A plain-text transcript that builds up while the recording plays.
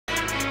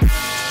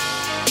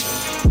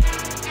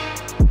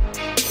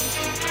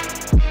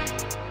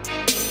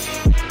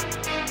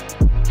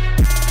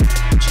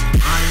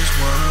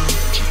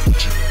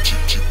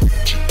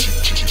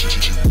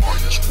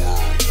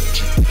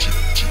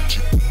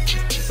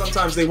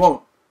sometimes they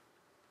won't.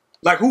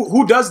 Like,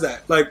 who does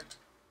that? Like,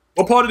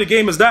 what part of the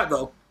game is that,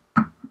 though?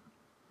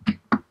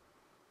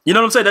 You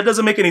know what I'm saying? That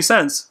doesn't make any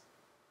sense.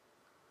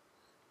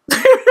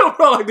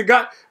 Bro, like, the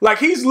guy, like,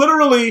 he's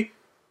literally,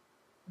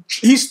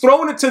 he's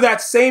throwing it to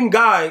that same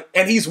guy,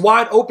 and he's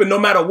wide open no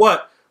matter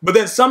what. But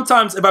then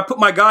sometimes, if I put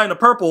my guy in the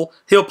purple,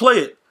 he'll play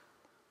it.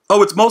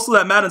 Oh, it's mostly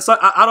that Madden side.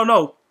 I don't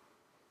know.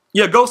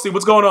 Yeah, Ghosty,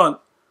 what's going on?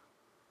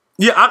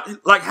 Yeah,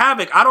 like,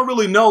 Havoc, I don't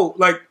really know.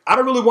 Like, I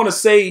don't really want to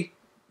say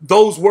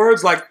those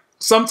words. Like,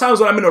 sometimes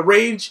when I'm in a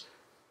rage,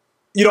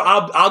 you know,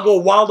 I'll go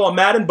wild on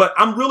Madden, but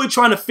I'm really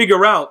trying to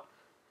figure out,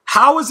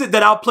 how is it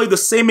that I'll play the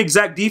same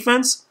exact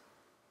defense?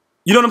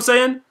 You know what I'm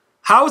saying?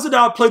 How is it that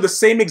I'll play the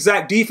same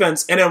exact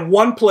defense, and then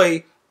one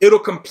play, it'll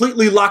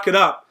completely lock it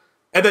up,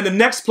 and then the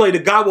next play, the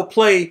guy will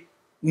play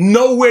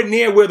nowhere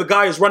near where the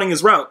guy is running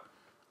his route.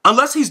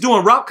 Unless he's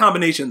doing route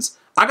combinations.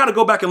 I got to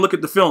go back and look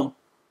at the film.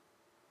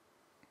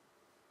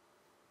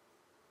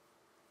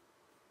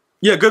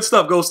 Yeah, good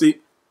stuff, Ghosty.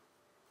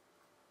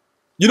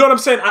 You know what I'm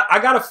saying? I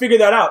got to figure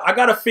that out. I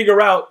got to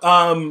figure out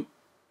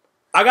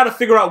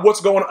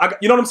what's going on.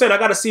 You know what I'm saying? I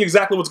got to see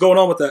exactly what's going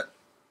on with that.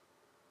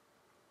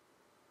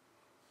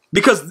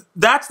 Because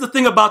that's the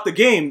thing about the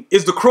game,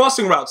 is the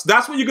crossing routes.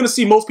 That's what you're going to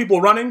see most people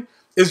running,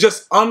 is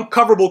just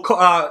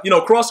uncoverable, you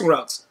know, crossing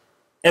routes.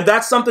 And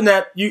that's something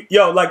that,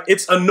 like,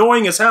 it's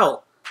annoying as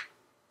hell.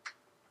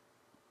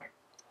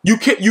 You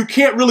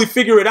can't really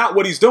figure it out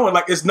what he's doing.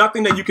 Like, there's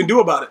nothing that you can do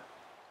about it.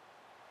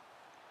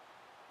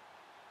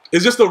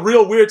 It's just a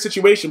real weird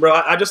situation, bro.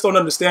 I just don't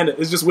understand it.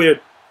 It's just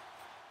weird.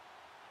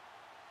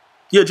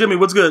 Yeah, Jimmy,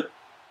 what's good?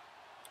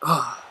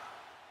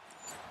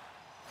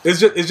 It's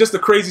just a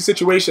crazy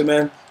situation,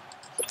 man.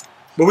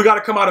 But we got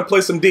to come out and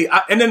play some D.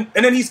 And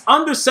then he's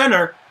under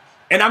center,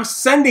 and I'm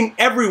sending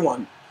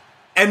everyone,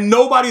 and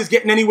nobody's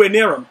getting anywhere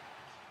near him.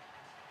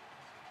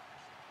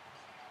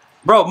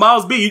 Bro,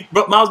 Miles B,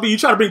 you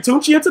trying to bring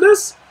Tunchi into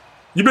this?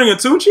 You bringing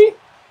Tunchi?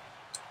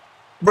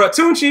 Bro,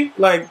 Tunchi,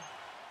 like,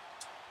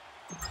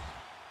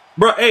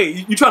 bro,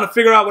 hey, you trying to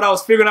figure out what I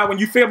was figuring out when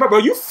you figure, bro,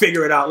 you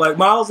figure it out. Like,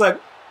 Miles,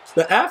 like,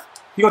 the F?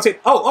 You gonna take,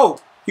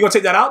 you gonna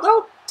take that out,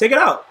 though? Take it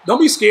out. Don't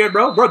be scared,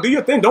 bro. Bro, do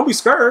your thing. Don't be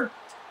scared.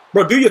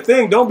 Bro, do your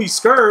thing. Don't be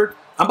scared.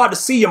 I'm about to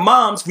see your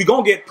moms. We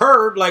gonna get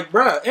purred. Like,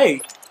 bro,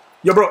 hey.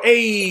 Yo, bro,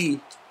 hey.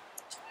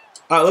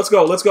 All right, let's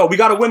go. Let's go. We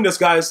got to win this,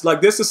 guys.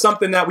 Like, this is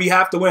something that we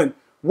have to win.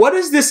 What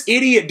is this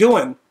idiot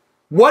doing?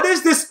 What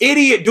is this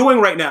idiot doing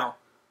right now?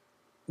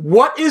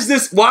 What is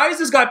this? Why is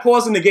this guy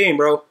pausing the game,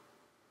 bro?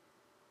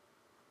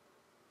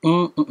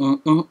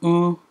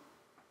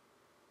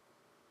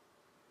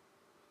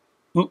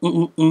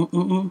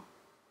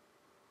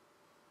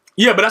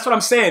 Yeah, but that's what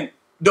I'm saying.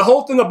 The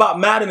whole thing about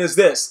Madden is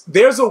this.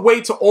 There's a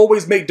way to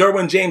always make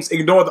Derwin James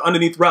ignore the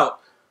underneath route.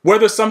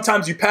 Whether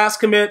sometimes you pass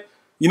commit,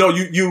 you know,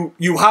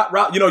 you hot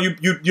route, you know,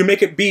 you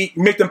make it be,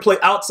 you make them play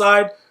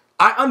outside.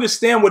 I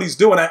understand what he's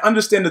doing. I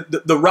understand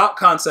the route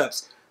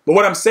concepts. But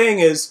what I'm saying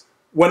is,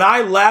 when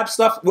I lab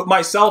stuff with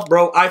myself,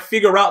 bro, I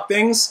figure out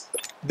things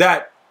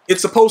that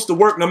it's supposed to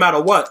work no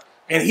matter what.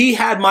 And he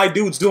had my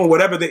dudes doing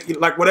whatever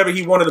whatever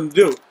he wanted them to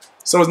do.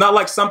 So it's not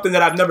like something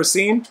that I've never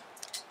seen.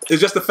 It's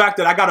just the fact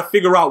that I got to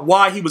figure out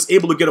why he was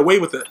able to get away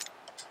with it.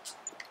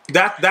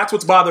 That's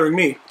what's bothering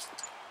me.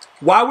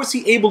 Why was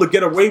he able to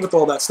get away with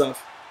all that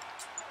stuff?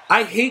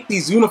 I hate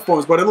these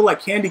uniforms, bro. They look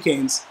like candy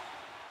canes.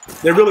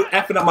 They're really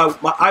effing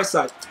up my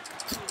eyesight.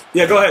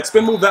 Yeah, go ahead.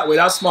 Spin move that way.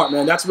 That's smart,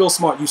 man. That's real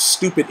smart, you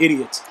stupid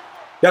idiots.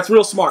 That's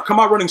real smart. Come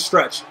out running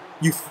stretch,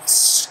 you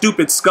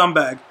stupid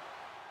scumbag.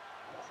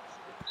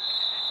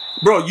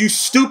 Bro, you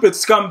stupid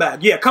scumbag.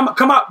 Yeah, come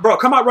out, bro.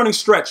 Come out running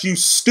stretch, you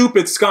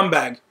stupid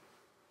scumbag.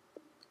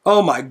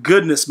 Oh, my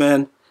goodness,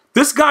 man.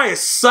 This guy is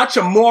such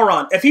a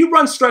moron. If he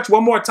runs stretch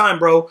one more time,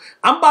 bro,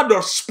 I'm about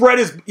to spread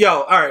his...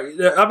 Yo, all right.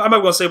 I'm not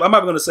going to say it. I'm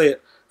not going to say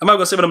it. I'm not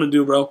going to say what I'm going to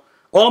do, bro.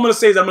 All I'm going to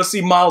say is I'm going to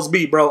see Miles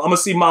B, bro. I'm going to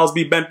see Miles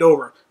B bent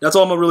over. That's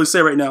all I'm going to really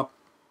say right now.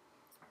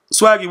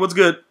 Swaggy, what's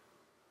good?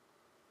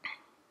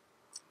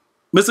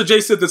 Mr. J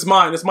Sith, it's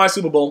mine. It's my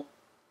Super Bowl.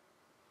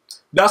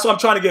 That's why I'm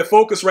trying to get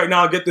focused right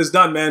now and get this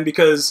done, man,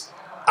 because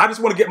I just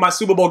want to get my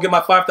Super Bowl, get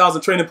my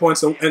 5,000 training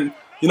points, and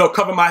you know,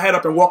 cover my head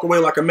up and walk away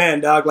like a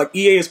man, dog. Like,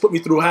 EA has put me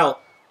through hell.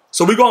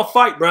 So we going to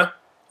fight, bruh.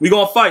 We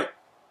going to fight.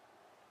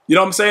 You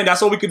know what I'm saying?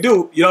 That's all we could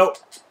do. You know,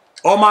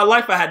 all my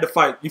life I had to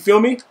fight. You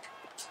feel me?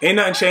 Ain't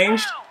nothing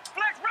changed.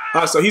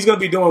 All right, so he's going to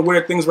be doing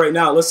weird things right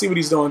now. Let's see what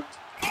he's doing.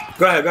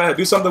 Go ahead, go ahead.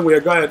 Do something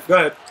weird. Go ahead, go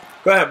ahead.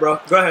 Go ahead,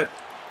 bro. Go ahead.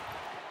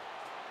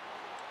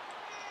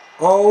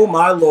 Oh,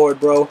 my Lord,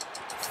 bro.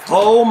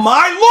 Oh,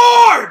 my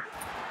Lord!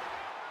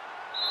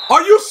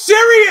 Are you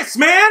serious,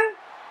 man?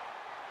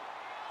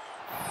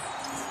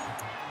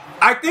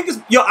 I think it's...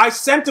 Yo, I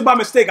sent him by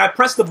mistake. I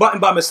pressed the button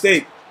by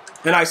mistake,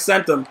 and I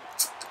sent him.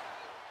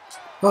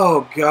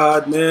 Oh,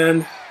 God,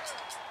 man.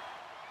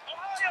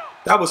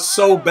 That was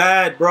so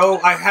bad, bro.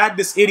 I had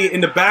this idiot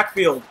in the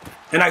backfield,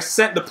 and I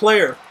sent the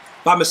player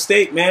by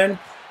mistake, man.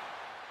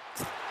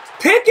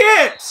 Pick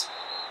it!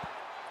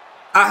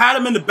 I had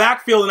him in the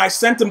backfield, and I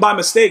sent him by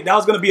mistake. That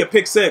was going to be a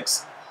pick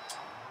six.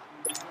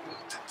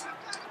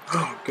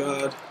 Oh,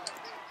 God.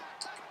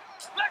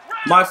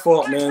 My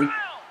fault, man.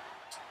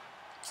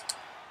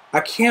 I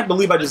can't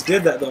believe I just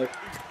did that, though.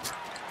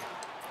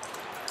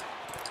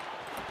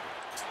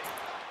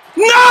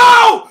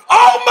 No!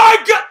 Oh, my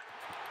God!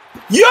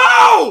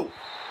 Yo!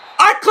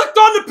 I clicked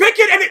on the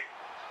picket and it...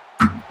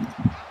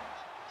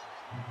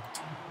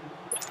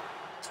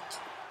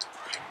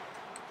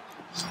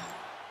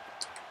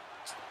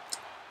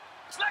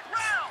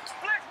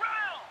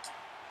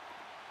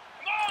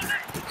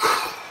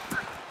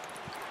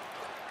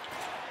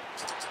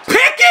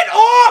 Picket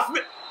off!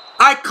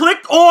 I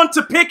clicked on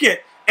to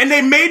picket and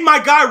they made my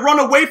guy run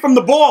away from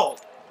the ball.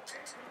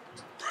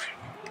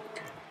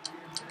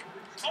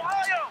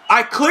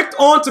 I clicked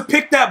on to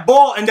pick that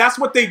ball, and that's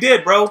what they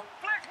did, bro.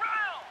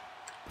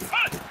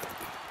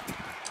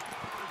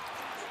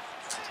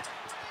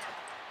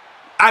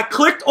 I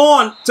clicked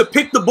on to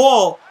pick the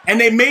ball,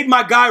 and they made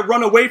my guy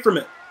run away from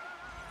it.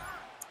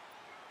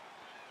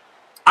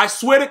 I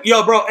swear to...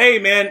 Yo, bro, hey,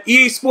 man.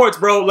 EA Sports,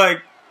 bro,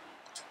 like...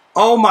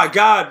 Oh, my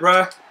God,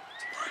 bro.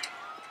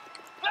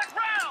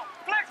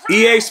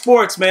 EA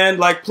Sports, man.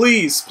 Like,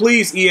 please,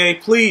 please, EA,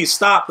 please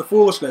stop the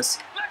foolishness.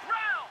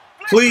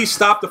 Please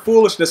stop the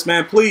foolishness,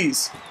 man.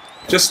 Please.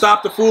 Just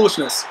stop the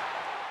foolishness.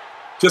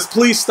 Just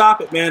please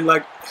stop it, man.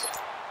 Like,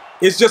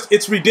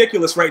 it's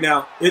ridiculous right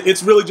now.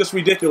 It's really just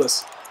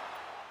ridiculous.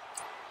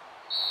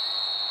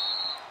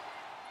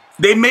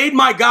 They made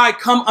my guy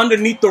come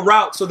underneath the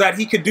route so that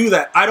he could do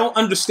that. I don't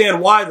understand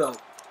why, though.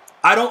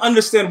 I don't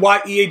understand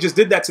why EA just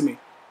did that to me.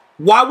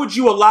 Why would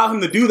you allow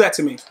him to do that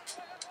to me?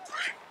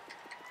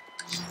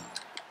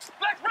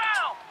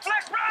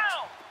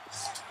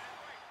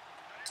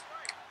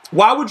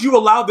 Why would you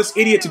allow this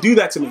idiot to do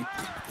that to me?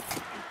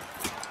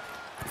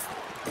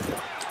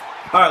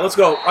 All right, let's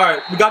go. All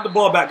right, we got the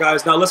ball back,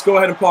 guys. Now let's go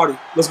ahead and party.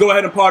 Let's go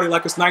ahead and party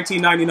like it's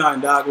 1999,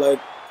 dog. Like,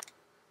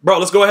 bro,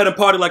 let's go ahead and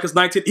party like it's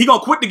 19. He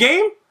gonna quit the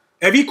game?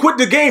 If he quit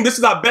the game, this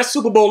is our best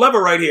Super Bowl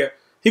ever right here.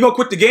 He gonna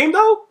quit the game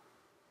though?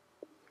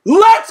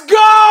 Let's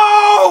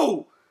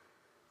go!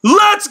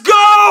 Let's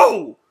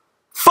go!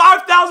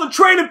 5,000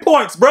 training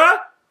points, bruh.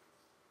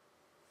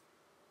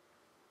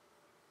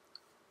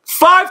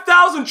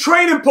 5,000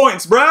 training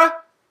points, bruh.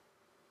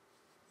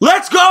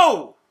 Let's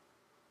go.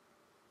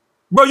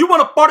 Bro, you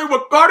want to party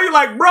with Cardi?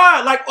 Like,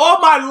 bruh, like all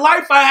my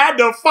life I had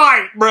to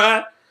fight,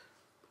 bruh.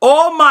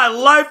 All my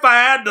life I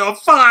had to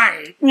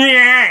fight.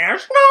 Yeah.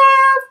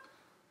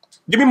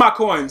 Give me my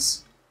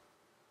coins.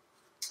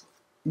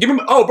 Give me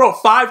my, oh, bro,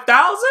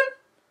 5,000?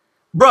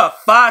 Bruh,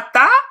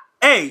 5,000?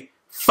 Hey,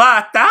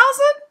 5,000?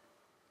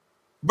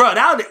 Bro,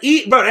 that was the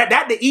E, bro,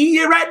 that the E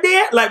here right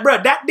there? Like,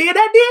 bro, that did?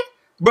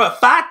 Bro,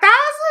 5,000?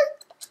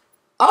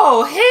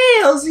 Oh,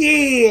 hells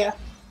yeah.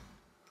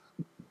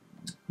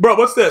 Bro,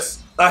 what's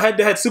this? A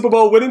head-to-head Super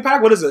Bowl winning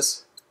pack? What is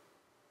this?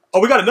 Oh,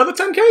 we got another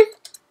 10K?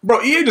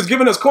 Bro, EA just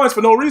giving us coins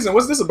for no reason.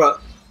 What's this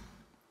about?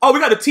 Oh, we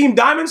got the Team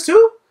Diamonds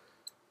too?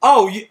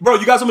 Oh, bro,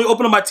 you guys want me to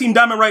open up my Team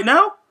Diamond right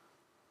now?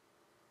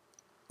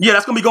 Yeah,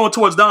 that's going to be going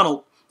towards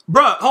Donald.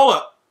 Bro, hold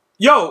up.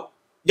 Yo,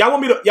 y'all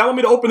want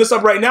me to open this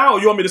up right now or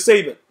you want me to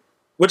save it?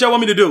 What y'all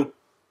want me to do?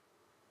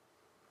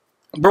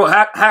 Bro,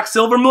 hack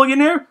Silver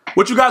Millionaire?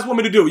 What you guys want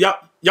me to do?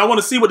 Y'all want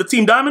to see what the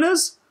Team Diamond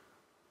is?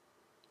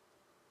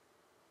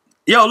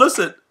 Yo,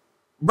 listen.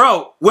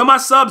 Bro, where my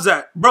subs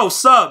at? Bro,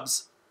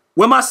 subs.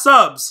 Where my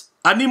subs?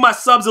 I need my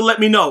subs to let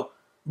me know.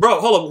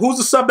 Bro, hold up. Who's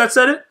the sub that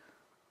said it?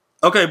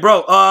 Okay, bro.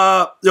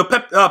 Yo,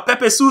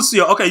 Pepe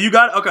Sucio. Okay, you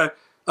got it? Okay.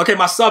 Okay,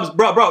 my subs.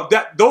 Bro,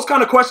 those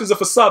kind of questions are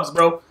for subs,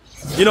 bro.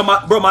 You know,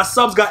 my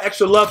subs got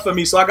extra love for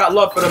me, so I got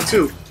love for them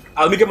too.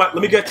 Let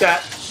me get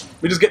that.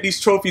 Let me just get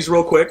these trophies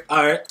real quick.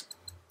 All right.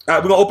 All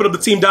right, we're going to open up the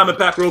Team Diamond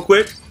pack real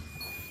quick.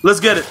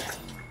 Let's get it.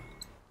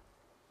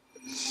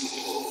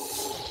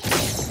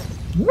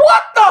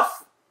 What the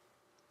f...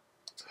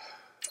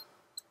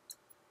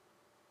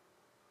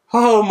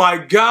 Oh, my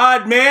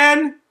God,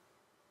 man.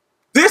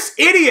 This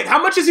idiot,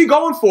 how much is he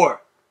going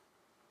for?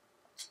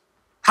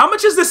 How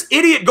much is this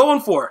idiot going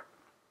for?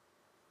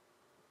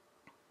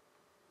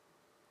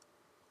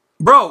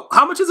 Bro,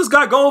 how much is this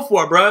guy going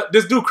for, bro?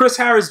 This dude, Chris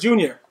Harris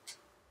Jr.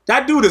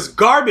 That dude is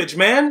garbage,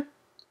 man.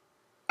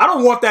 I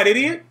don't want that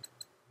idiot.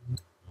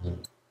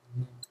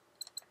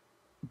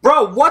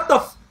 Bro, what the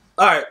f...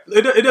 All right,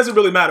 it doesn't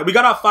really matter. We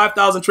got our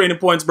 5,000 training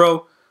points,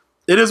 bro.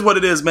 It is what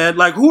it is, man.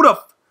 Like, who the...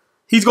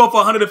 He's going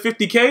for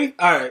 150K?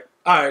 All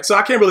right. So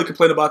I can't really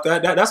complain about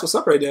that. That's what's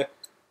up right there.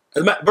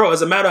 Bro,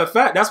 as a matter of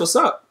fact, that's what's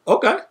up.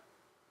 Okay.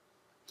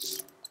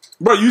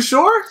 Bro, you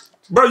sure?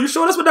 Bro, you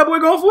sure that's what that boy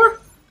going for?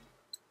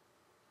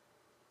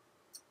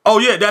 Oh,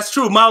 yeah, that's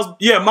true. Miles,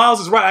 yeah, Miles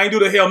is right. I ain't do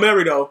the Hail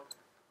Mary, though.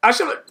 I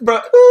should,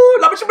 bro. Bro,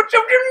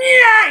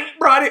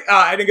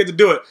 I didn't get to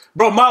do it.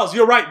 Bro, Miles,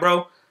 you're right,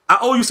 bro. I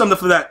owe you something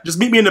for that. Just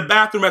meet me in the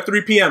bathroom at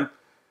 3 p.m.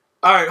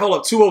 All right, hold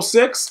up.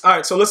 206. All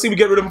right, so let's see if we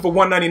get rid of him for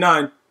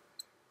 199.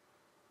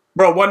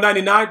 Bro,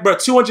 199. Bro,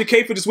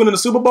 200K for just winning the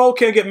Super Bowl.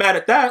 Can't get mad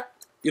at that.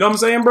 You know what I'm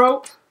saying,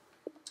 bro?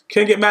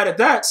 Can't get mad at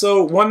that.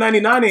 So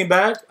 199 ain't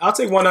bad. I'll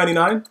take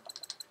 199.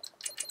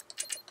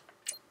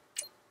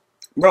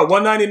 Bro,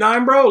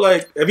 199, bro.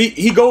 Like, if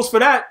he goes for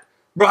that,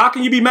 bro, how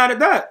can you be mad at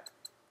that?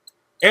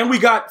 And we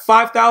got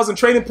 5,000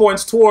 trading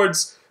points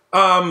towards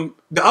the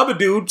other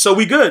dude, so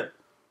we good.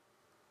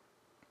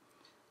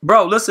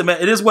 Bro, listen,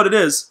 man, it is what it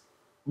is.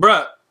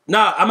 Bruh,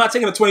 nah, I'm not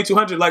taking the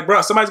 2,200. Like,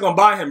 bro, somebody's going to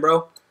buy him,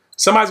 bro.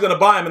 Somebody's going to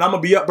buy him, and I'm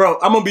going to be up, bro.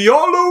 I'm going to be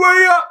all the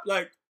way up. Like,